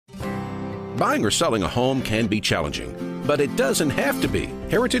Buying or selling a home can be challenging, but it doesn't have to be.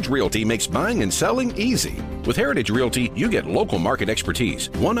 Heritage Realty makes buying and selling easy. With Heritage Realty, you get local market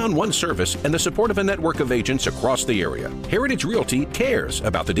expertise, one-on-one service, and the support of a network of agents across the area. Heritage Realty cares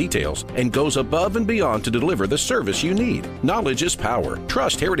about the details and goes above and beyond to deliver the service you need. Knowledge is power.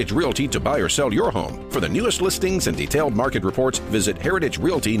 Trust Heritage Realty to buy or sell your home. For the newest listings and detailed market reports, visit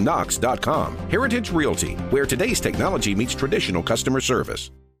heritagerealtyknox.com. Heritage Realty, where today's technology meets traditional customer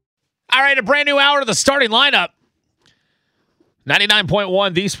service. All right, a brand new hour to the starting lineup.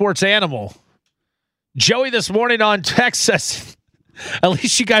 99.1, The Sports Animal. Joey this morning on text says, at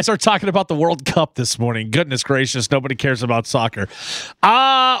least you guys are talking about the World Cup this morning. Goodness gracious, nobody cares about soccer.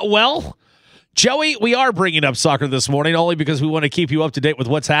 Well, Joey, we are bringing up soccer this morning only because we want to keep you up to date with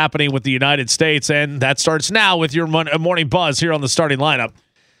what's happening with the United States, and that starts now with your morning buzz here on the starting lineup.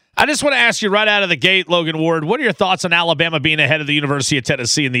 I just want to ask you right out of the gate, Logan Ward, what are your thoughts on Alabama being ahead of the University of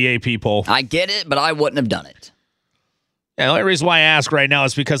Tennessee in the AP poll? I get it, but I wouldn't have done it. Yeah, the only reason why I ask right now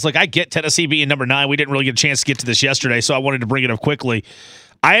is because, I get Tennessee being number 9. We didn't really get a chance to get to this yesterday, so I wanted to bring it up quickly.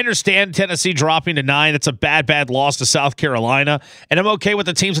 I understand Tennessee dropping to 9. That's a bad loss to South Carolina, and I'm okay with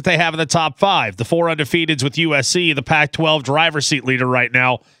the teams that they have in the top 5. The 4 undefeateds with USC, the Pac-12 driver's seat leader right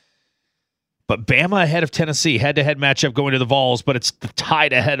now. But Bama ahead of Tennessee, head-to-head matchup going to the Vols, but it's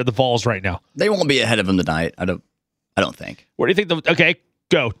tied ahead of the Vols right now. They won't be ahead of them tonight. I don't think. Where do you think okay,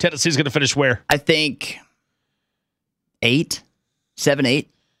 go. Tennessee's going to finish where? I think 8, 7, 8.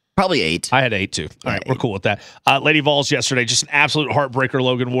 Probably 8. I had 8 too. All right, we're cool with that. Lady Vols yesterday, just an absolute heartbreaker.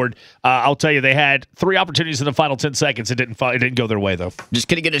 Logan Ward. I'll tell you, they had 3 opportunities in the final 10 seconds. It didn't go their way though. Just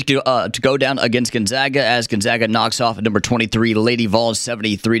going to get it to go down against Gonzaga as Gonzaga knocks off at number 23 Lady Vols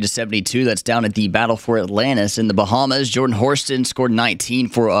 73-72. That's down at the Battle for Atlantis in the Bahamas. Jordan Horston scored 19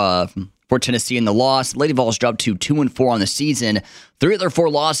 for Tennessee in the loss. Lady Vols dropped to 2-4 on the season. 3 of their 4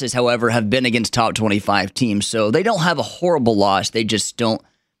 losses, however, have been against top 25 teams. So they don't have a horrible loss. They just don't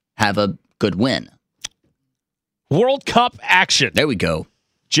have a good win. World Cup action. There we go.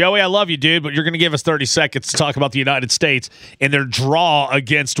 Joey, I love you, dude, but you're going to give us 30 seconds to talk about the United States and their draw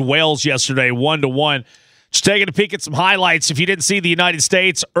against Wales yesterday, 1-1. Just taking a peek at some highlights. If you didn't see the United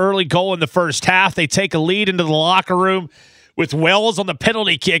States, early goal in the first half. They take a lead into the locker room with Wales on the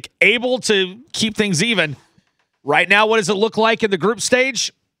penalty kick, able to keep things even. Right now, what does it look like in the group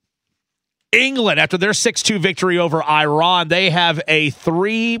stage? England, after their 6-2 victory over Iran, they have a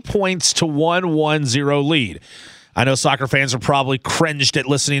 3-1-1-0 lead. I know soccer fans are probably cringed at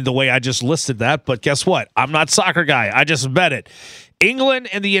listening to the way I just listed that, but guess what? I'm not a soccer guy. I just bet it. England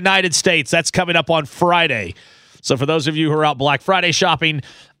and the United States, that's coming up on Friday. So for those of you who are out Black Friday shopping,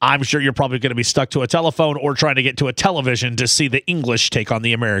 I'm sure you're probably going to be stuck to a telephone or trying to get to a television to see the English take on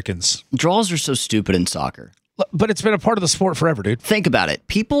the Americans. Draws are so stupid in soccer. But it's been a part of the sport forever, dude. Think about it.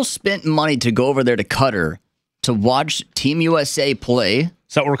 People spent money to go over there to Qatar to watch Team USA play.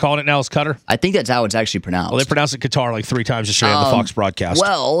 Is that what we're calling it now, is Qatar? I think that's how it's actually pronounced. Well, they pronounced it Qatar like 3 times yesterday on the Fox broadcast.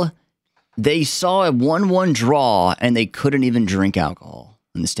 Well, they saw a 1-1 draw, and they couldn't even drink alcohol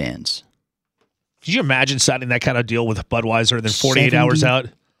in the stands. Could you imagine signing that kind of deal with Budweiser and then 48 hours out?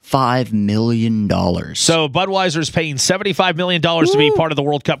 $5 million. So Budweiser's paying $75 million to be part of the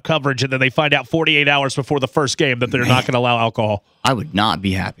World Cup coverage, and then they find out 48 hours before the first game that they're not going to allow alcohol. I would not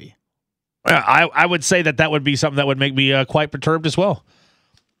be happy. I would say that would be something that would make me quite perturbed as well.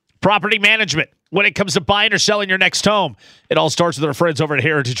 Property management. When it comes to buying or selling your next home, it all starts with our friends over at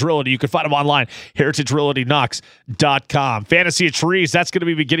Heritage Realty. You can find them online, heritagerealtyknox.com. Fantasy of Trees, that's going to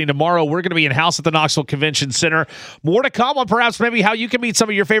be beginning tomorrow. We're going to be in-house at the Knoxville Convention Center. More to come on perhaps maybe how you can meet some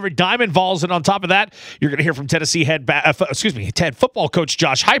of your favorite Diamond Vols. And on top of that, you're going to hear from Tennessee head football coach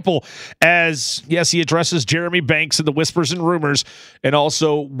Josh Heupel as, yes, he addresses Jeremy Banks and the whispers and rumors, and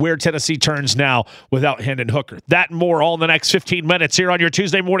also where Tennessee turns now without Hendon Hooker. That and more all in the next 15 minutes here on your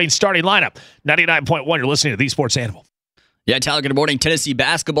Tuesday morning starting lineup. 99.1, you're listening to The Sports Animal. Yeah, Tyler, good morning. Tennessee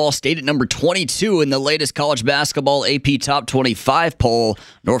basketball stayed at number 22 in the latest college basketball AP Top 25 poll.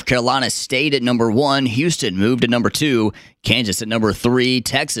 North Carolina stayed at number 1. Houston moved to number 2. Kansas at number 3.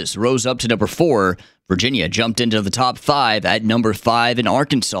 Texas rose up to number 4. Virginia jumped into the top 5 at number 5. And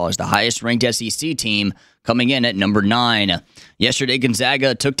Arkansas is the highest-ranked SEC team, coming in at number 9. Yesterday,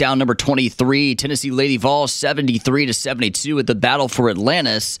 Gonzaga took down number 23, Tennessee Lady Vols 73-72 at the Battle for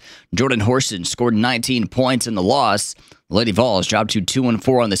Atlantis. Jordan Horston scored 19 points in the loss. The Lady Vols dropped to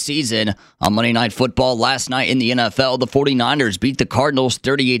 2-4 on the season. On Monday Night Football last night in the NFL, the 49ers beat the Cardinals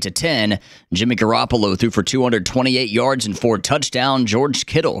 38-10. Jimmy Garoppolo threw for 228 yards and 4 touchdowns. George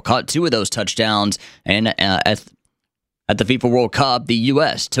Kittle caught 2 of those touchdowns, and At the FIFA World Cup, the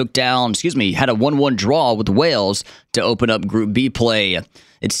U.S. had a 1-1 draw with Wales to open up Group B play.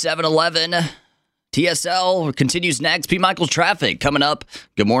 It's 7-11. TSL continues next. P. Michael's Traffic coming up.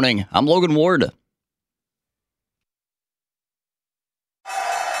 Good morning. I'm Logan Ward.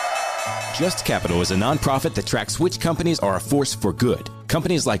 Just Capital is a nonprofit that tracks which companies are a force for good.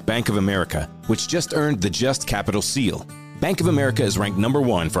 Companies like Bank of America, which just earned the Just Capital seal. Bank of America is ranked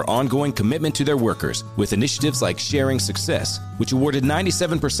 #1 for ongoing commitment to their workers, with initiatives like Sharing Success, which awarded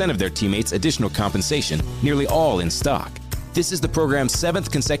 97% of their teammates additional compensation, nearly all in stock. This is the program's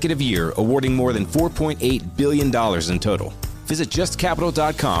 7th consecutive year, awarding more than $4.8 billion in total. Visit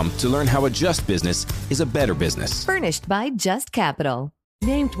justcapital.com to learn how a just business is a better business. Furnished by Just Capital.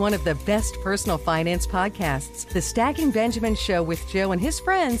 Named one of the best personal finance podcasts, The Stacking Benjamin Show with Joe and his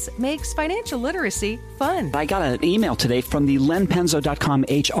friends makes financial literacy fun. I got an email today from the lenpenzo.com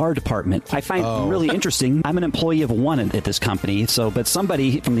HR department. I find it really interesting. I'm an employee of one at this company, but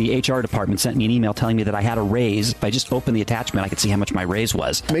somebody from the HR department sent me an email telling me that I had a raise. If I just opened the attachment, I could see how much my raise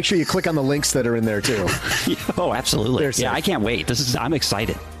was. Make sure you click on the links that are in there, too. Oh, absolutely. Yeah, I can't wait. I'm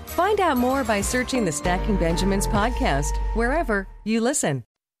excited. Find out more by searching the Stacking Benjamins podcast, wherever you listen.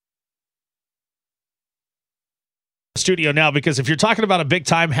 Studio now, because if you're talking about a big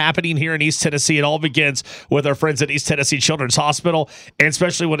time happening here in East Tennessee, it all begins with our friends at East Tennessee Children's Hospital, and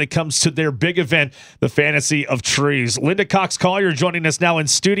especially when it comes to their big event, the Fantasy of Trees. Linda Cox Collier joining us now in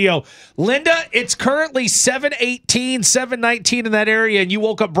studio. Linda, it's currently 7:18, 7:19 in that area, and you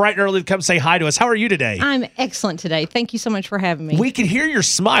woke up bright and early to come say hi to us. How are you today? I'm excellent today. Thank you so much for having me. We can hear your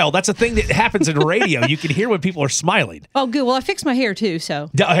smile. That's a thing that happens in radio. You can hear when people are smiling. Oh, good. Well, I fixed my hair too,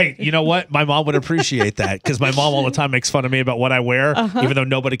 so. Hey, you know what? My mom would appreciate that, because my mom all the time makes fun of me about what I wear, even though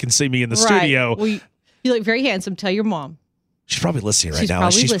nobody can see me in the studio. Well, you look very handsome. Tell your mom. She's probably listening right now.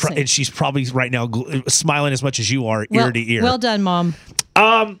 Probably listening. And she's probably right now smiling as much as you are, ear to ear. Well done, Mom.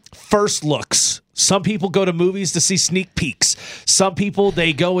 First looks. Some people go to movies to see sneak peeks. Some people,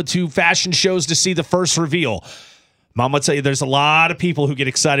 they go into fashion shows to see the first reveal. Mom would tell you there's a lot of people who get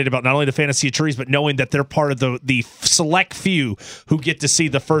excited about not only the Fantasy of Trees, but knowing that they're part of the select few who get to see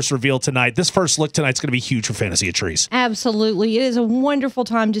the first reveal tonight. This first look tonight's going to be huge for Fantasy of Trees. Absolutely. It is a wonderful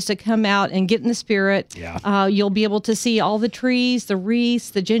time just to come out and get in the spirit. Yeah. You'll be able to see all the trees, the wreaths,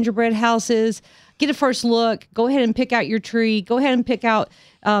 the gingerbread houses. Get a first look. Go ahead and pick out your tree. Go ahead and pick out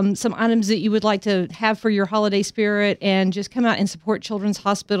some items that you would like to have for your holiday spirit, and just come out and support Children's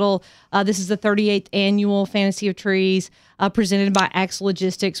Hospital. This is the 38th annual Fantasy of Trees presented by Axe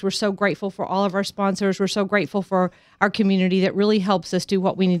Logistics. We're so grateful for all of our sponsors. We're so grateful for our community that really helps us do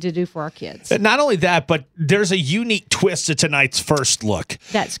what we need to do for our kids. And not only that, but there's a unique twist to tonight's first look.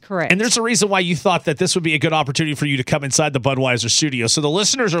 That's correct. And there's a reason why you thought that this would be a good opportunity for you to come inside the Budweiser studio. So the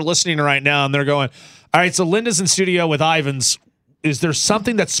listeners are listening right now, and they're going, all right, so Linda's in studio with Ivans. Is there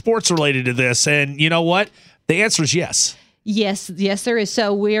something that's sports related to this? And you know what? The answer is yes. Yes, there is.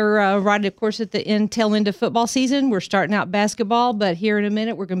 So we're right, of course, at the tail end of football season. We're starting out basketball, but here in a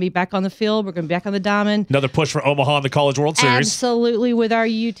minute, we're going to be back on the field. We're going to be back on the diamond. Another push for Omaha in the College World Series. Absolutely, with our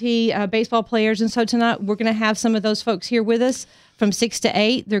UT baseball players. And so tonight, we're going to have some of those folks here with us. From 6 to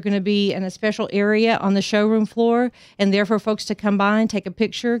 8, they're going to be in a special area on the showroom floor, and there for folks to come by and take a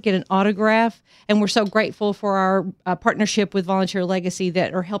picture, get an autograph. And we're so grateful for our partnership with Volunteer Legacy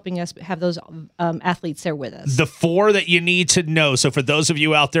that are helping us have those athletes there with us. The 4 that you need to know. So for those of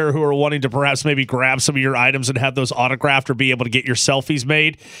you out there who are wanting to perhaps maybe grab some of your items and have those autographed or be able to get your selfies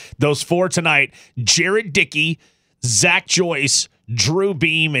made, those 4 tonight: Jared Dickey, Zach Joyce, Drew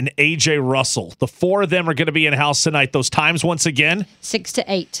Beam, and A.J. Russell. The 4 of them are going to be in house tonight. Those times, once again? 6 to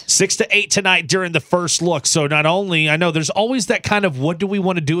 8. 6 to 8 tonight during the first look. So not only, I know there's always that kind of what do we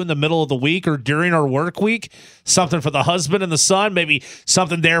want to do in the middle of the week or during our work week? Something for the husband and the son, maybe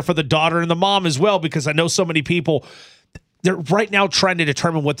something there for the daughter and the mom as well, because I know so many people, they're right now trying to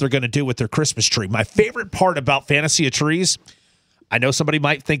determine what they're going to do with their Christmas tree. My favorite part about Fantasy of Trees, I know somebody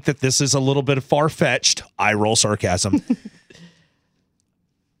might think that this is a little bit far-fetched. I roll sarcasm.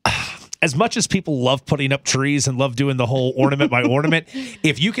 As much as people love putting up trees and love doing the whole ornament by ornament,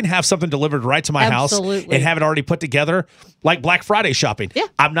 if you can have something delivered right to my house and have it already put together, like Black Friday shopping,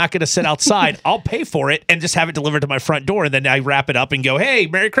 I'm not going to sit outside. I'll pay for it and just have it delivered to my front door, and then I wrap it up and go, hey,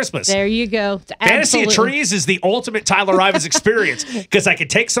 Merry Christmas. There you go. Fantasy of Trees is the ultimate Tyler Ivans experience, because I can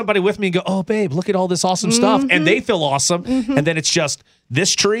take somebody with me and go, oh, babe, look at all this awesome stuff, and they feel awesome, and then it's just,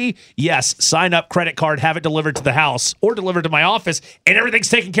 this tree, yes, sign up, credit card, have it delivered to the house or delivered to my office, and everything's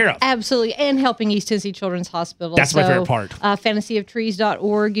taken care of. Absolutely, and helping East Tennessee Children's Hospital. That's my favorite part.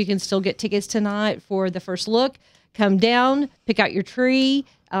 Fantasyoftrees.org. You can still get tickets tonight for the first look. Come down, pick out your tree,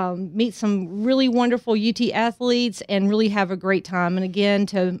 meet some really wonderful UT athletes, and really have a great time. And again,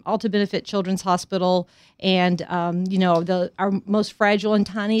 all to benefit Children's Hospital and our most fragile and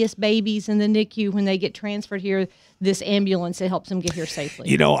tiniest babies in the NICU, when they get transferred here, this ambulance, it helps them get here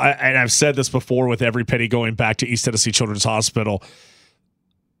safely. And I've said this before with every penny going back to East Tennessee Children's Hospital.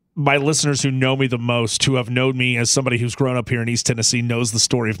 My listeners who know me the most, who have known me as somebody who's grown up here in East Tennessee, knows the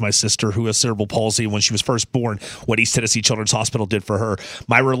story of my sister who has cerebral palsy when she was first born, what East Tennessee Children's Hospital did for her.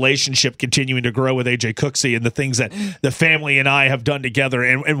 My relationship continuing to grow with AJ Cooksey and the things that the family and I have done together,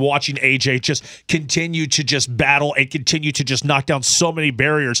 and watching AJ just continue to just battle and continue to just knock down so many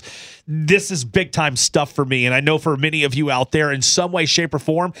barriers. This is big time stuff for me. And I know for many of you out there in some way, shape, or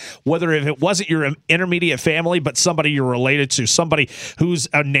form, whether if it wasn't your intermediate family, but somebody you're related to, somebody who's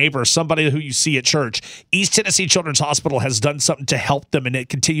a neighbor, somebody who you see at church, East Tennessee Children's Hospital has done something to help them and it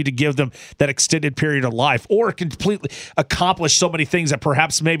continue to give them that extended period of life, or completely accomplish so many things that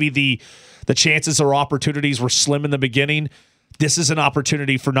perhaps maybe the chances or opportunities were slim in the beginning. This is an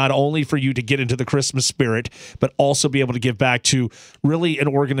opportunity for not only for you to get into the Christmas spirit, but also be able to give back to really an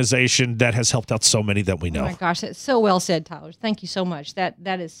organization that has helped out so many that we know. Oh my gosh, that's so well said, Tyler. Thank you so much. That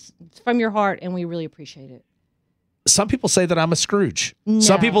is from your heart, and we really appreciate it. Some people say that I'm a Scrooge. No.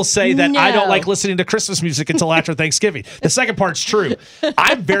 Some people say that I don't like listening to Christmas music until after Thanksgiving. The second part's true.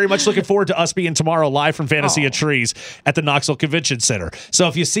 I'm very much looking forward to us being tomorrow live from Fantasy of Trees at the Knoxville Convention Center. So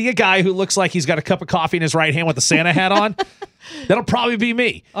if you see a guy who looks like he's got a cup of coffee in his right hand with a Santa hat on, that'll probably be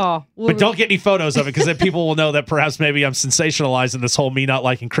me. But don't get any photos of it, because then people will know that perhaps maybe I'm sensationalizing this whole me not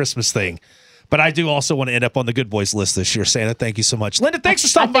liking Christmas thing. But I do also want to end up on the good boys list this year, Santa. Thank you so much. Linda, thanks for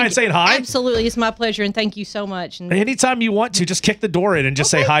stopping by and saying hi. Absolutely. It's my pleasure, and thank you so much. And anytime you want to, just kick the door in and just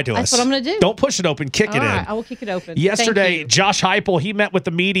say hi to us. That's what I'm going to do. Don't push it open. Kick it in. I will kick it open. Yesterday, Josh Heupel, he met with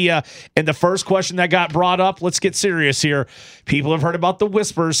the media, and the first question that got brought up, let's get serious here. People have heard about the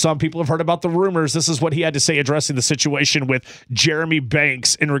whispers. Some people have heard about the rumors. This is what he had to say addressing the situation with Jeremy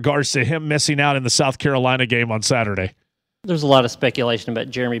Banks in regards to him missing out in the South Carolina game on Saturday. There's a lot of speculation about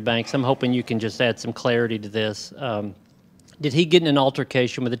Jeremy Banks. I'm hoping you can just add some clarity to this. Did he get in an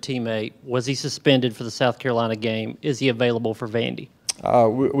altercation with a teammate? Was he suspended for the South Carolina game? Is he available for Vandy?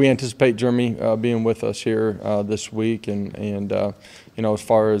 We anticipate Jeremy being with us here this week, and as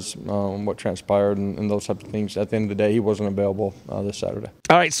far as what transpired and those types of things, at the end of the day, he wasn't available this Saturday.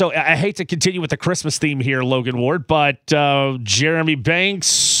 All right, so I hate to continue with the Christmas theme here, Logan Ward, but Jeremy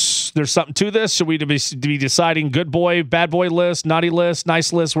Banks, there's something to this. Should we be deciding good boy, bad boy list, naughty list,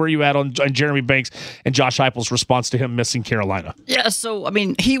 nice list? Where are you at on Jeremy Banks and Josh Heupel's response to him missing Carolina? Yeah, so,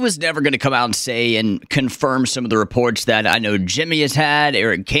 he was never going to come out and say and confirm some of the reports that I know Jimmy has had.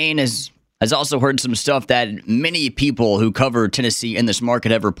 Eric Kane has also heard some stuff that many people who cover Tennessee in this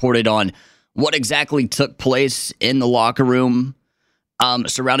market have reported on what exactly took place in the locker room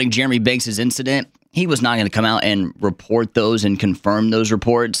surrounding Jeremy Banks' incident. He was not going to come out and report those and confirm those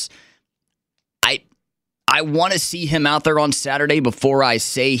reports. I want to see him out there on Saturday before I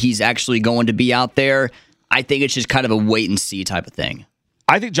say he's actually going to be out there. I think it's just kind of a wait and see type of thing.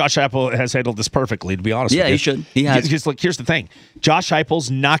 I think Josh Heupel has handled this perfectly, to be honest with you. Yeah, he should. He has. Just look, here's the thing. Josh Heupel's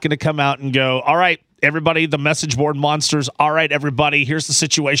not going to come out and go, all right, everybody, the message board monsters, all right, everybody, here's the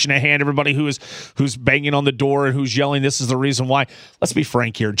situation at hand. Everybody who's banging on the door and who's yelling, this is the reason why. Let's be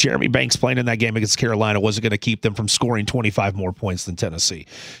frank here. Jeremy Banks playing in that game against Carolina wasn't going to keep them from scoring 25 more points than Tennessee.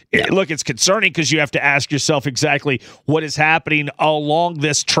 Look, it's concerning because you have to ask yourself exactly what is happening along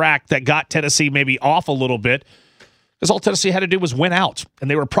this track that got Tennessee maybe off a little bit. Because all Tennessee had to do was win out, and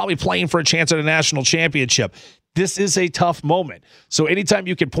they were probably playing for a chance at a national championship. This is a tough moment. So anytime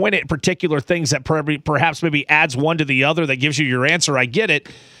you can point at particular things that perhaps maybe adds one to the other that gives you your answer, I get it.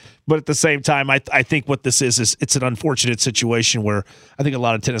 But at the same time, I think what this is it's an unfortunate situation where I think a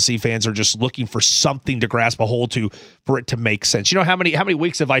lot of Tennessee fans are just looking for something to grasp a hold to for it to make sense. You know how many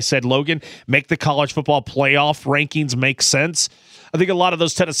weeks have I said, Logan, make the college football playoff rankings make sense? I think a lot of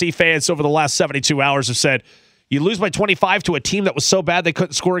those Tennessee fans over the last 72 hours have said, you lose by 25 to a team that was so bad they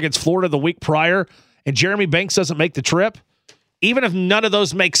couldn't score against Florida the week prior, and Jeremy Banks doesn't make the trip. Even if none of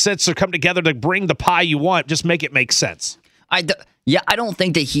those make sense or come together to bring the pie you want, just make it make sense. I don't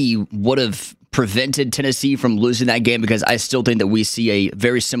think that he would have prevented Tennessee from losing that game because I still think that we see a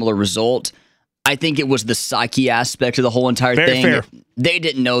very similar result. I think it was the psyche aspect of the whole entire thing. Fair. They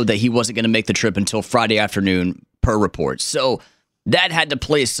didn't know that he wasn't going to make the trip until Friday afternoon per report. So that had to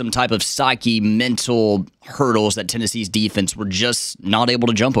place some type of psyche, mental hurdles that Tennessee's defense were just not able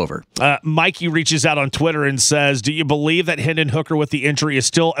to jump over. Mikey reaches out on Twitter and says, do you believe that Hendon Hooker with the injury is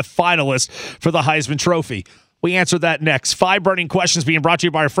still a finalist for the Heisman Trophy? We answer that next. 5 burning questions being brought to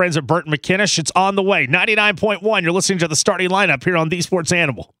you by our friends at Burton McKinnish. It's on the way. 99.1. You're listening to the starting lineup here on The Sports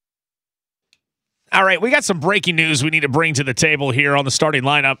Animal. All right, we got some breaking news we need to bring to the table here on the starting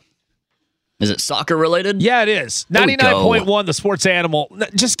lineup. Is it soccer related? Yeah, it is. 99.1, the Sports Animal.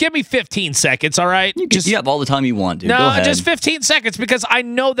 Just give me 15 seconds, all right? You have all the time you want, dude. No, Go ahead. just 15 seconds because I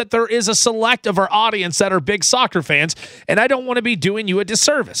know that there is a select of our audience that are big soccer fans, and I don't want to be doing you a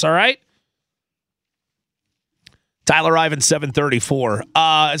disservice, all right? Tyler Ivan, 734.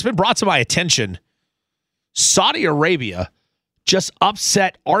 It's been brought to my attention. Saudi Arabia just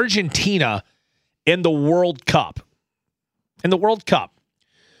upset Argentina in the World Cup.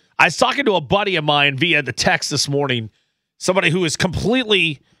 I was talking to a buddy of mine via the text this morning, somebody who is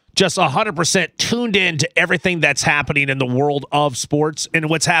completely just 100% tuned in to everything that's happening in the world of sports and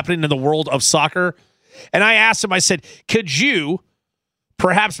what's happening in the world of soccer. And I asked him, I said, could you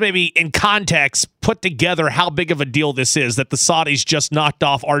perhaps maybe in context put together how big of a deal this is that the Saudis just knocked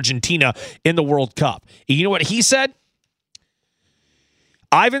off Argentina in the World Cup? And you know what he said?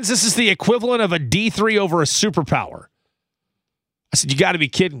 Ivans, this is the equivalent of a D3 over a superpower. I said, you got to be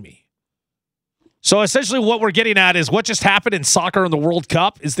kidding me. So essentially what we're getting at is what just happened in soccer in the World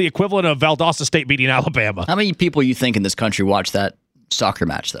Cup is the equivalent of Valdosta State beating Alabama. How many people you think in this country watch that soccer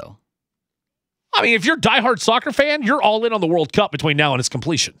match, though? I mean, if you're a diehard soccer fan, you're all in on the World Cup between now and its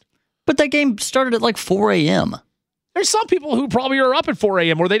completion. But that game started at like 4 a.m. There's some people who probably are up at 4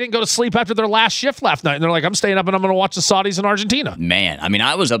 a.m. where they didn't go to sleep after their last shift last night. And they're like, I'm staying up and I'm going to watch the Saudis in Argentina. Man, I mean,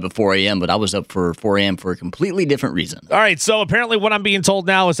 I was up at 4 a.m., but I was up for 4 a.m. for a completely different reason. All right, so apparently what I'm being told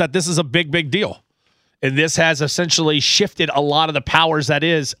now is that this is a big, big deal. And this has essentially shifted a lot of the powers that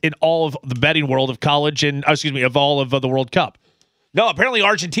is in all of the betting world of college and, of all of the World Cup. No, apparently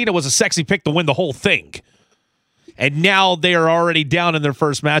Argentina was a sexy pick to win the whole thing. And now they are already down in their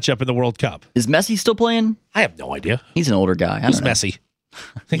first matchup in the World Cup. Is Messi still playing? I have no idea. He's an older guy. Who's Messi?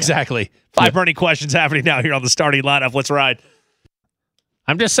 Exactly. 5 burning questions happening now here on the starting lineup. Let's ride.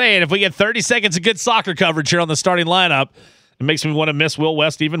 I'm just saying, if we get 30 seconds of good soccer coverage here on the starting lineup, it makes me want to miss Will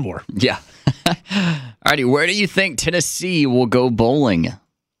West even more. Yeah. Alrighty, where do you think Tennessee will go bowling?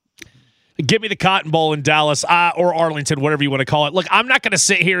 Give me the Cotton Bowl in Dallas or Arlington, whatever you want to call it. Look, I'm not going to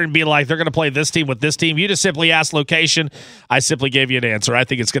sit here and be like, they're going to play this team with this team. You just simply asked location. I simply gave you an answer. I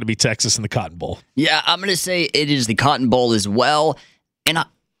think it's going to be Texas in the Cotton Bowl. Yeah, I'm going to say it is the Cotton Bowl as well. And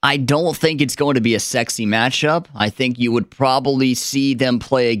I don't think it's going to be a sexy matchup. I think you would probably see them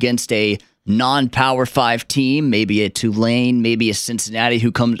play against a non-Power 5 team, maybe a Tulane, maybe a Cincinnati,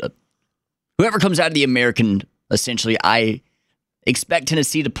 whoever comes out of the American, essentially. I expect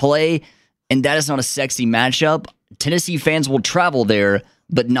Tennessee to play, and that is not a sexy matchup. Tennessee fans will travel there,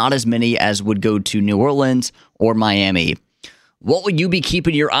 but not as many as would go to New Orleans or Miami. What would you be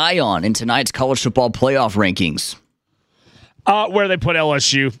keeping your eye on in tonight's college football playoff rankings? Where they put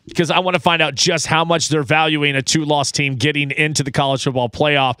LSU, because I want to find out just how much they're valuing a 2-loss team getting into the college football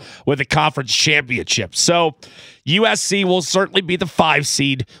playoff with a conference championship. So USC will certainly be the 5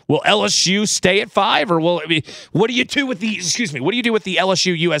 seed. Will LSU stay at 5, or will it be? What do you do with the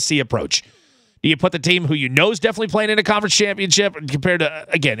LSU USC approach? Do you put the team who you know is definitely playing in a conference championship compared to,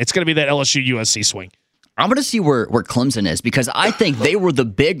 again, it's going to be that LSU USC swing? I'm going to see where Clemson is, because I think they were the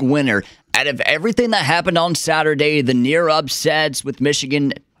big winner out of everything that happened on Saturday, the near upsets with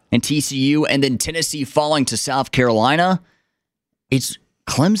Michigan and TCU, and then Tennessee falling to South Carolina.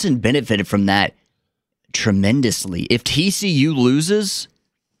 Clemson benefited from that tremendously. If TCU loses,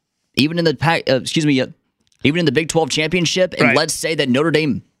 even in the Big 12 championship, and let's say that Notre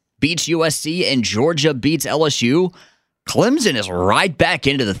Dame beats USC and Georgia beats LSU, Clemson is right back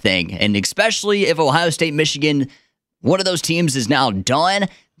into the thing. And especially if Ohio State, Michigan, one of those teams is now done,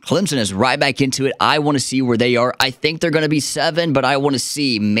 Clemson is right back into it. I want to see where they are. I think they're going to be 7, but I want to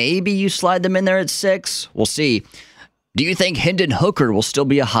see. Maybe you slide them in there at 6. We'll see. Do you think Hendon Hooker will still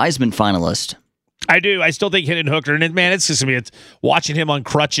be a Heisman finalist? I do. I still think Hendon Hooker. And, man, it's just going to be watching him on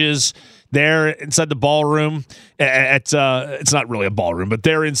crutches there inside the ballroom. It's not really a ballroom, but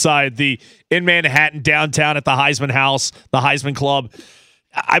they're inside in Manhattan downtown at the Heisman House, the Heisman Club.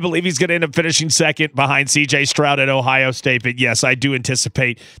 I believe he's going to end up finishing second behind C.J. Stroud at Ohio State. But, yes, I do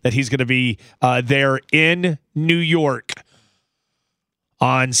anticipate that he's going to be there in New York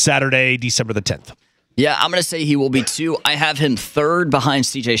on Saturday, December the 10th. Yeah, I'm going to say he will be 2. I have him 3rd behind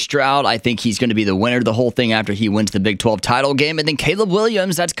C.J. Stroud. I think he's going to be the winner of the whole thing after he wins the Big 12 title game. And then Caleb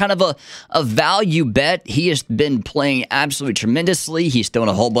Williams, that's kind of a value bet. He has been playing absolutely tremendously. He's thrown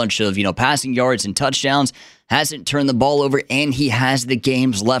a whole bunch of passing yards and touchdowns, hasn't turned the ball over, and he has the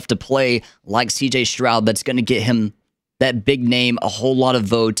games left to play like C.J. Stroud. That's going to get him that big name, a whole lot of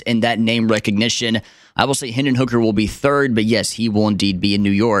votes, and that name recognition. I will say Hendon Hooker will be third, but yes, he will indeed be in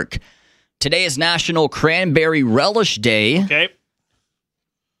New York. Today is National Cranberry Relish Day. Okay.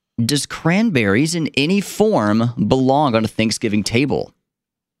 Does cranberries in any form belong on a Thanksgiving table?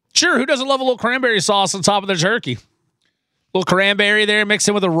 Sure, who doesn't love a little cranberry sauce on top of their turkey? Little cranberry there mixed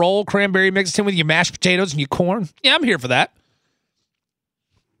in with a roll, cranberry mixed in with your mashed potatoes and your corn. Yeah, I'm here for that.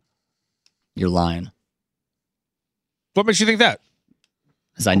 You're lying. What makes you think that?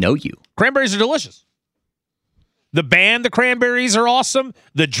 Because I know you. Cranberries are delicious. The band, the Cranberries, are awesome.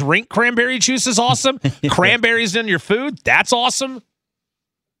 The drink, cranberry juice, is awesome. Cranberries in your food, that's awesome.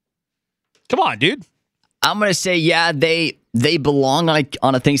 Come on, dude. I'm going to say, yeah, they belong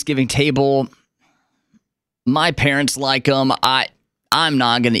on a Thanksgiving table. My parents like them. I'm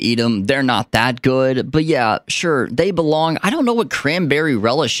not going to eat them. They're not that good. But yeah, sure, they belong. I don't know what cranberry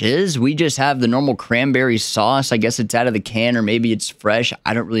relish is. We just have the normal cranberry sauce. I guess it's out of the can or maybe it's fresh.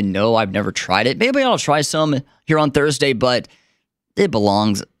 I don't really know. I've never tried it. Maybe I'll try some here on Thursday, but it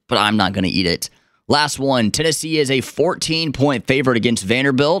belongs, but I'm not going to eat it. Last one, Tennessee is a 14-point favorite against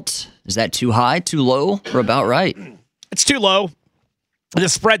Vanderbilt. Is that too high, too low, or about right? It's too low. The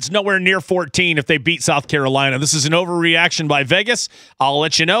spread's nowhere near 14 if they beat South Carolina. This is an overreaction by Vegas. I'll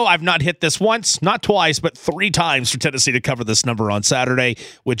let you know, I've not hit this once, not twice, but 3 times for Tennessee to cover this number on Saturday.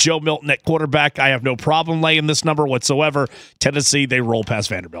 With Joe Milton at quarterback, I have no problem laying this number whatsoever. Tennessee, they roll past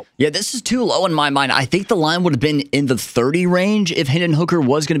Vanderbilt. Yeah, this is too low in my mind. I think the line would have been in the 30 range if Hendon Hooker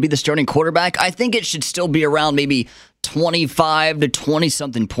was going to be the starting quarterback. I think it should still be around maybe 25 to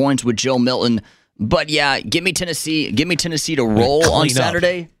 20-something points with Joe Milton. But yeah, give me Tennessee to roll on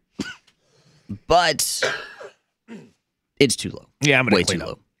Saturday. But it's too low. Yeah, I'm going to clean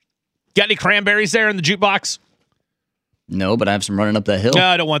up. Got any cranberries there in the jukebox? No, but I have some running up that hill. No,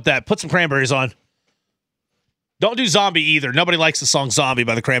 I don't want that. Put some cranberries on. Don't do Zombie either. Nobody likes the song Zombie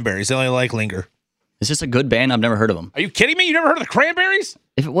by the Cranberries. They only like Linger. Is this a good band? I've never heard of them. Are you kidding me? You never heard of the Cranberries?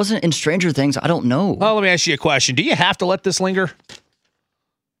 If it wasn't in Stranger Things, I don't know. Well, let me ask you a question. Do you have to let this linger?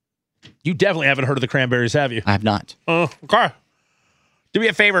 You definitely haven't heard of the Cranberries, have you? I have not. Okay. Do me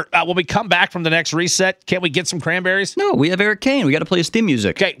a favor. When we come back from the next reset, can't we get some Cranberries? No, we have Eric Kane. We got to play his theme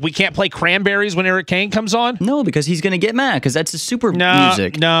music. Okay, we can't play Cranberries when Eric Kane comes on? No, because he's going to get mad because that's his super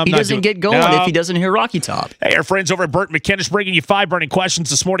music. No, he doesn't get going if he doesn't hear Rocky Top. Hey, our friends over at Burton McKinnish bringing you 5 burning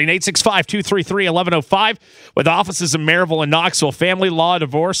questions this morning. 865-233-1105 with offices in Maryville and Knoxville. Family law,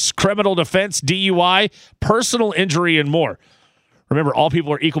 divorce, criminal defense, DUI, personal injury, and more. Remember, all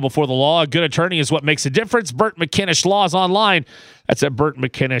people are equal before the law. A good attorney is what makes a difference. Burton McKinnish Law is online. That's at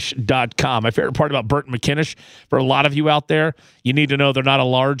burtonmckinnish.com. My favorite part about Burton McKinnish, for a lot of you out there, you need to know they're not a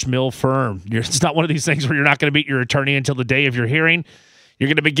large mill firm. It's not one of these things where you're not going to meet your attorney until the day of your hearing. You're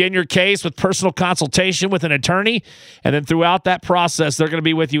going to begin your case with personal consultation with an attorney, and then throughout that process, they're going to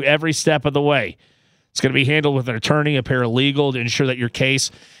be with you every step of the way. It's going to be handled with an attorney, a paralegal, to ensure that your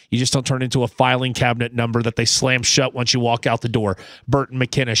case, you just don't turn into a filing cabinet number that they slam shut once you walk out the door.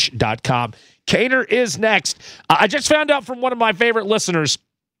 BurtonMcKinnish.com. Cater is next. I just found out from one of my favorite listeners.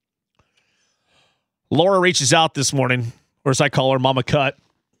 Laura reaches out this morning, or as I call her, Mama Cut.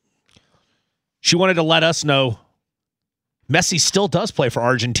 She wanted to let us know Messi still does play for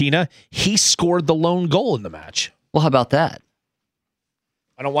Argentina. He scored the lone goal in the match. Well, how about that?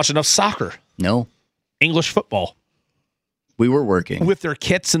 I don't watch enough soccer. No. English football. We were working. With their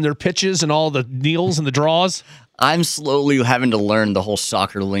kits and their pitches and all the kneels and the draws. I'm slowly having to learn the whole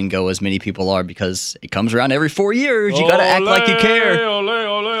soccer lingo as many people are because it comes around every 4 years. You got to act like you care. Ole,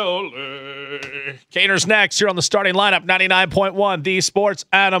 ole, ole. Cater's next here on the starting lineup, 99.1, The Sports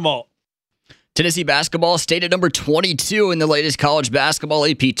Animal. Tennessee basketball stayed at number 22 in the latest college basketball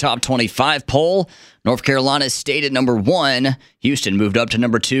AP Top 25 poll. North Carolina stayed at number 1. Houston moved up to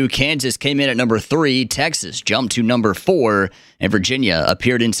number 2. Kansas came in at number 3. Texas jumped to number 4. And Virginia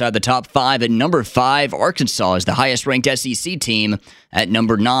appeared inside the top 5 at number 5. Arkansas is the highest-ranked SEC team at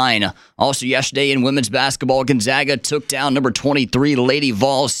number 9. Also yesterday in women's basketball, Gonzaga took down number 23 Lady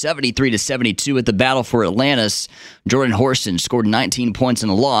Vols 73-72 at the Battle for Atlantis. Jordan Horston scored 19 points in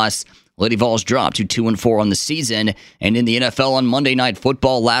the loss. Lady Vols dropped to 2-4 on the season. And in the NFL on Monday Night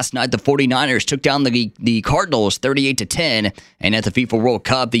Football last night, the 49ers took down the Cardinals 38-10. And at the FIFA World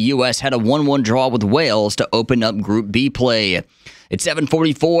Cup, the U.S. had a 1-1 draw with Wales to open up Group B play. It's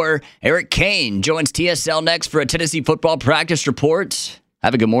 7:44. Eric Kane joins TSL next for a Tennessee football practice report.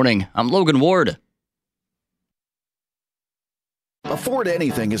 Have a good morning. I'm Logan Ward. Afford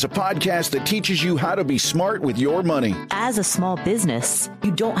Anything is a podcast that teaches you how to be smart with your money. As a small business,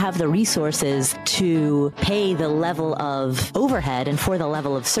 you don't have the resources to pay the level of overhead and for the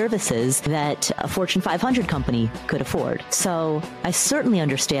level of services that a Fortune 500 company could afford. So I certainly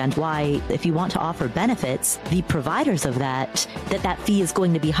understand why, if you want to offer benefits, the providers of that fee is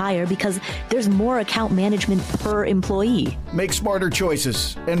going to be higher because there's more account management per employee. Make smarter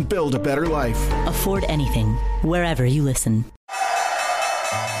choices and build a better life. Afford Anything, wherever you listen.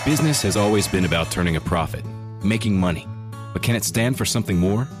 Business has always been about turning a profit, making money. But can it stand for something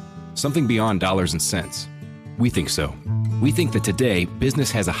more? Something beyond dollars and cents? We think so. We think that today, business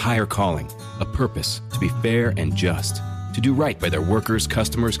has a higher calling, a purpose to be fair and just, to do right by their workers,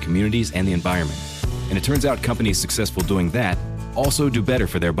 customers, communities, and the environment. And it turns out companies successful doing that also do better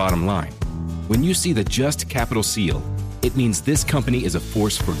for their bottom line. When you see the Just Capital seal, it means this company is a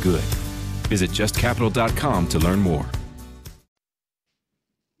force for good. Visit justcapital.com to learn more.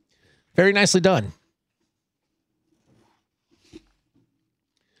 Very nicely done.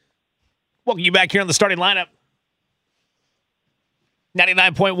 Welcome you back here on the starting lineup.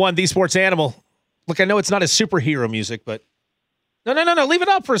 99.1, The Sports Animal. Look, I know it's not a superhero music, but no. Leave it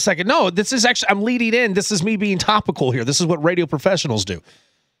up for a second. No, this is actually, I'm leading in. This is me being topical here. This is what radio professionals do.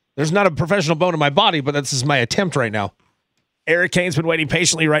 There's not a professional bone in my body, but this is my attempt right now. Eric Kane's been waiting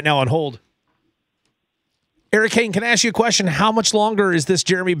patiently right now on hold. Eric Kane, can I ask you a question? How much longer is this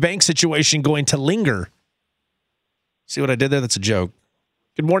Jeremy Banks situation going to linger? See what I did there? That's a joke.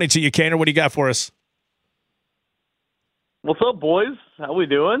 Good morning to you, Kaner. What do you got for us? What's up, boys? How we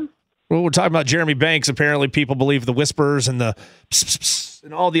doing? Well, we're talking about Jeremy Banks. Apparently, people believe the whispers and the pss, pss, pss,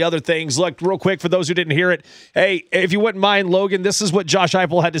 and all the other things. Look, real quick, for those who didn't hear it, hey, if you wouldn't mind, Logan, this is what Josh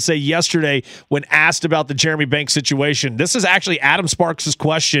Heupel had to say yesterday when asked about the Jeremy Banks situation. This is actually Adam Sparks'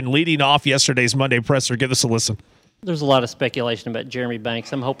 question leading off yesterday's Monday presser. Give us a listen. There's a lot of speculation about Jeremy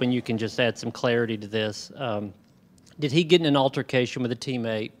Banks. I'm hoping you can just add some clarity to this. Did he get in an altercation with a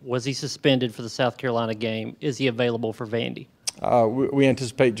teammate? Was he suspended for the South Carolina game? Is he available for Vandy? We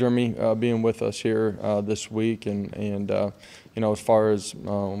anticipate Jeremy being with us here this week, and as far as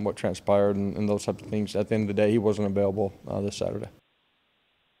what transpired and those types of things, at the end of the day, he wasn't available this Saturday.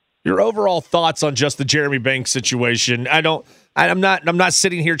 Your overall thoughts on just the Jeremy Banks situation? I'm not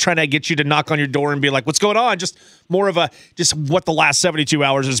sitting here trying to get you to knock on your door and be like, what's going on? Just more of just what the last 72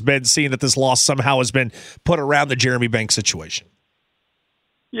 hours has been, seeing that this loss somehow has been put around the Jeremy Banks situation.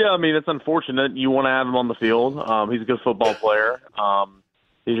 Yeah, I mean, it's unfortunate. You want to have him on the field. He's a good football player.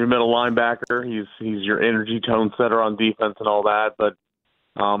 He's your middle linebacker. He's your energy tone setter on defense and all that. But,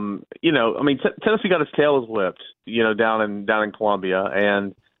 Tennessee got his tail whipped, down in Columbia.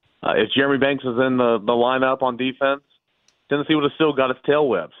 And if Jeremy Banks was in the lineup on defense, Tennessee would have still got its tail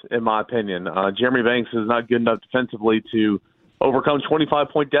whipped, in my opinion. Jeremy Banks is not good enough defensively to overcome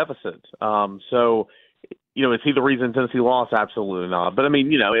 25-point deficit. Is he the reason Tennessee lost? Absolutely not. But, it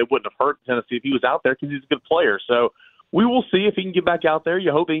wouldn't have hurt Tennessee if he was out there because he's a good player. So we will see if he can get back out there.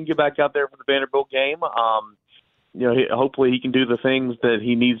 You hope he can get back out there for the Vanderbilt game. Hopefully he can do the things that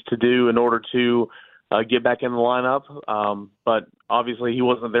he needs to do in order to get back in the lineup. But obviously he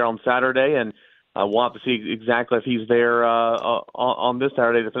wasn't there on Saturday, and we'll have to see exactly if he's there on this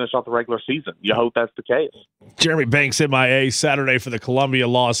Saturday to finish off the regular season. You hope that's the case. Jeremy Banks MIA Saturday for the Columbia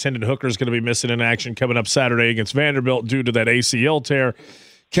loss. Hendon Hooker is going to be missing in action coming up Saturday against Vanderbilt due to that ACL tear.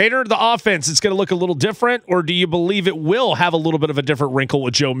 Cater the offense. It's going to look a little different, or do you believe it will have a little bit of a different wrinkle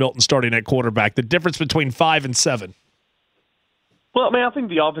with Joe Milton starting at quarterback? The difference between 5 and 7. Well, I think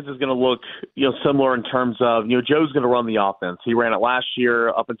the offense is going to look, similar in terms of, Joe's going to run the offense. He ran it last year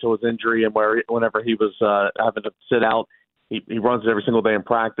up until his injury, and whenever he was having to sit out, he runs it every single day in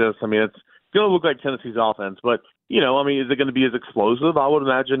practice. It's going to look like Tennessee's offense, but is it going to be as explosive? I would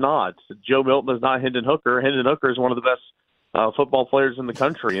imagine not. Joe Milton is not Hendon Hooker. Hendon Hooker is one of the best football players in the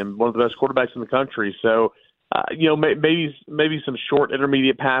country and one of the best quarterbacks in the country. So, maybe some short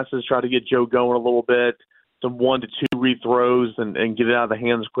intermediate passes, try to get Joe going a little bit. Some 1 to 2 read throws and get it out of the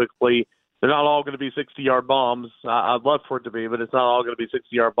hands quickly. They're not all going to be 60-yard bombs. I'd love for it to be, but it's not all going to be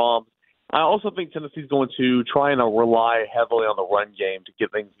 60-yard bombs. I also think Tennessee's going to try and rely heavily on the run game to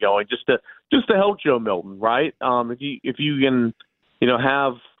get things going, just to help Joe Milton, right? If you can,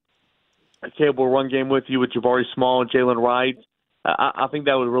 have a capable run game with you with Jabari Small and Jalen Wright, I think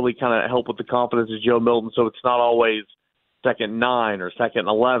that would really kind of help with the confidence of Joe Milton. So it's not always 2nd and 9 or 2nd and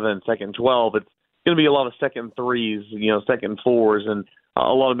 11, 2nd and 12. It's going to be a lot of 2nd and 3s, 2nd and 4s, and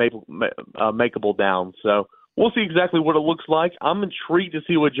a lot of makeable downs. So we'll see exactly what it looks like. I'm intrigued to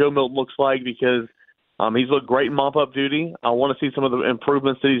see what Joe Milton looks like because he's looked great in mop-up duty. I want to see some of the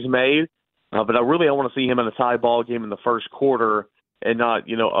improvements that he's made, but I want to see him in a tie ball game in the first quarter and not,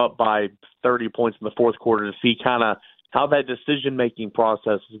 up by 30 points in the fourth quarter, to see kind of how that decision-making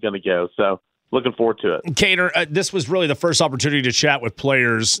process is going to go. So looking forward to it. Cater, this was really the first opportunity to chat with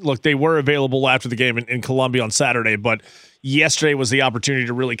players. Look, they were available after the game in Columbia on Saturday, but yesterday was the opportunity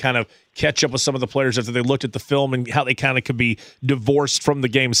to really kind of catch up with some of the players after they looked at the film and how they kind of could be divorced from the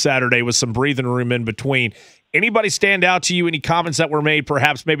game Saturday with some breathing room in between. Anybody stand out to you? Any comments that were made,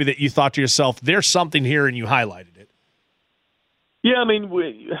 perhaps maybe that you thought to yourself, there's something here, and you highlighted it? Yeah, I mean,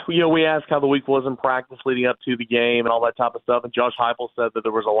 we asked how the week was in practice leading up to the game and all that type of stuff, and Josh Heupel said that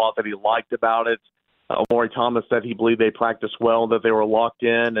there was a lot that he liked about it. Maury Thomas said he believed they practiced well, that they were locked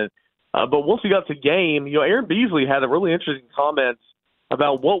in. And but once we got to game, Aaron Beasley had a really interesting comment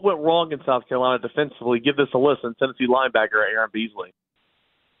about what went wrong in South Carolina defensively. Give this a listen. Tennessee linebacker Aaron Beasley.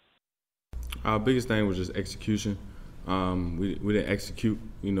 Our biggest thing was just execution. We didn't execute,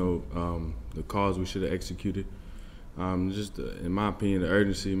 the calls we should have executed. In my opinion, the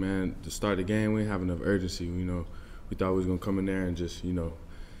urgency, man, to start the game, we didn't have enough urgency. We thought we was going to come in there and just,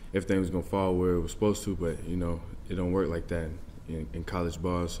 everything was going to fall where it was supposed to, but, it don't work like that in college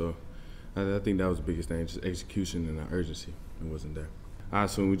ball. So I think that was the biggest thing, just execution and the urgency. It wasn't there. I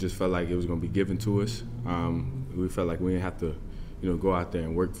assume we just felt like it was going to be given to us. We felt like we didn't have to, go out there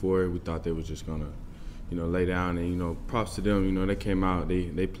and work for it. We thought they was just going to, lay down. And, props to them. They came out.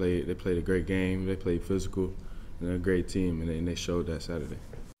 They played a great game. They played physical. And they're a great team, and they showed that Saturday.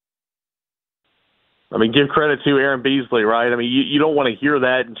 I mean, give credit to Aaron Beasley, right? I mean, you don't want to hear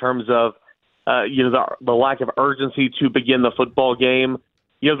that in terms of, the lack of urgency to begin the football game.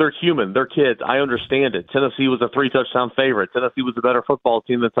 They're human. They're kids. I understand it. Tennessee was a 3-touchdown favorite. Tennessee was a better football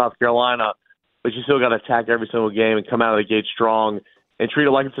team than South Carolina, but you still got to attack every single game and come out of the gate strong and treat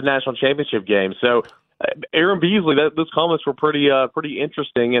it like it's a national championship game. So, Aaron Beasley, those comments were pretty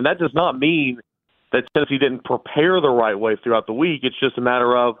interesting, and that does not mean that Tennessee didn't prepare the right way throughout the week. It's just a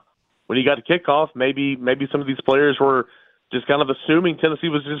matter of when you got to kickoff, maybe some of these players were just kind of assuming Tennessee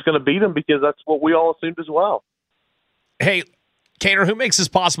was just going to beat them because that's what we all assumed as well. Hey, Cater, who makes this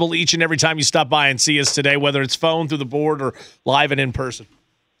possible each and every time you stop by and see us today, whether it's phone, through the board, or live and in person?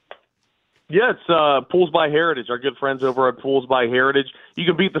 Yeah, it's Pools by Heritage, our good friends over at Pools by Heritage. You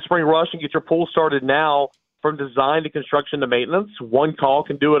can beat the spring rush and get your pool started now. From design to construction to maintenance, one call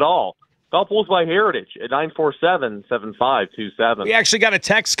can do it all. Call Pools by Heritage at 947-7527. We actually got a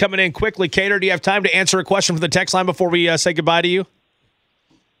text coming in quickly. Cater, do you have time to answer a question from the text line before we say goodbye to you?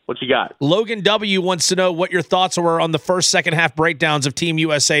 What you got? Logan W. wants to know what your thoughts were on the first, second half breakdowns of Team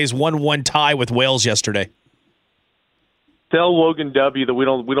USA's 1-1 tie with Wales yesterday. Tell Logan W. that we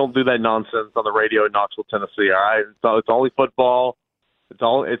don't do that nonsense on the radio in Knoxville, Tennessee. All right, so it's only football.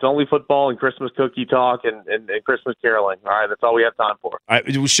 It's only football and Christmas cookie talk and Christmas caroling. All right, that's all we have time for. All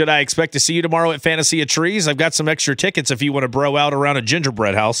right, should I expect to see you tomorrow at Fantasy of Trees? I've got some extra tickets if you want to bro out around a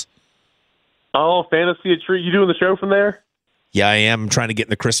gingerbread house. Oh, Fantasy of Trees. You doing the show from there? Yeah, I am. I'm trying to get in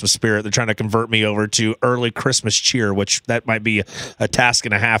the Christmas spirit. They're trying to convert me over to early Christmas cheer, which that might be a task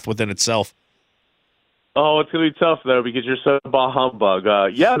and a half within itself. Oh, it's going to be tough, though, because you're so bah humbug.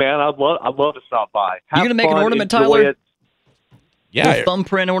 Yeah, man, I'd love to stop by. You going to make an ornament, Tyler? Yeah, a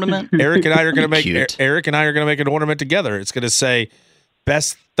thumbprint ornament. Eric and I are going to make an ornament together. It's going to say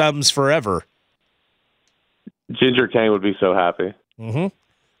 "Best Thumbs Forever." Ginger Kane would be so happy. Mm-hmm.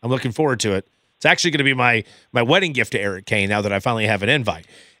 I'm looking forward to it. It's actually going to be my wedding gift to Eric Kane. Now that I finally have an invite,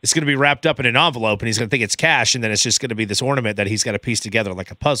 it's going to be wrapped up in an envelope, and he's going to think it's cash, and then it's just going to be this ornament that he's got to piece together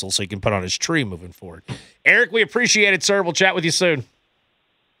like a puzzle, so he can put on his tree moving forward. Eric, we appreciate it, sir. We'll chat with you soon.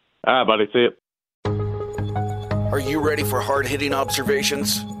 All right, buddy. See you. Are you ready for hard-hitting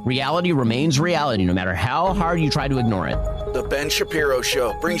observations? Reality remains reality, no matter how hard you try to ignore it. The Ben Shapiro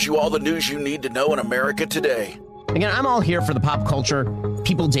Show brings you all the news you need to know in America today. Again, I'm all here for the pop culture,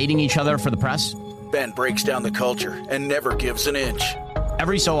 people dating each other for the press. Ben breaks down the culture and never gives an inch.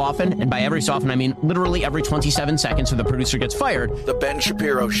 Every so often, and by every so often I mean literally every 27 seconds, so the producer gets fired. The Ben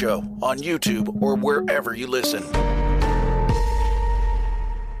Shapiro Show on YouTube or wherever you listen.